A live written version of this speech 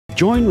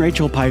Join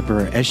Rachel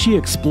Piper as she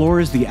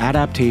explores the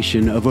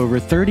adaptation of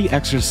over 30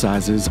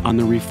 exercises on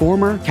the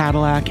Reformer,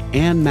 Cadillac,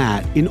 and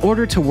Mat in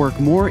order to work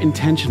more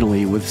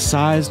intentionally with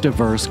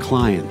size-diverse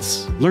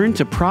clients. Learn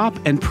to prop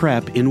and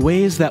prep in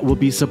ways that will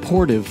be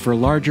supportive for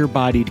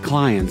larger-bodied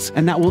clients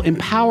and that will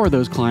empower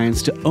those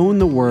clients to own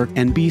the work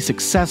and be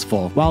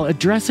successful while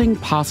addressing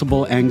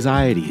possible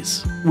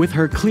anxieties. With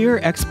her clear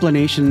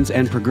explanations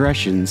and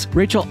progressions,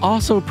 Rachel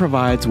also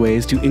provides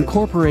ways to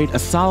incorporate a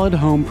solid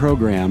home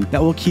program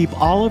that will keep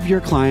all of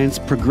your clients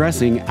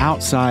progressing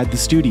outside the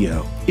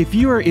studio. If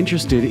you are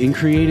interested in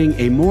creating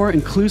a more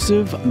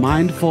inclusive,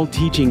 mindful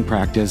teaching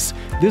practice,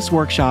 this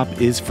workshop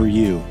is for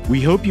you.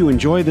 We hope you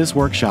enjoy this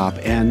workshop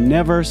and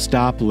never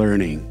stop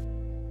learning.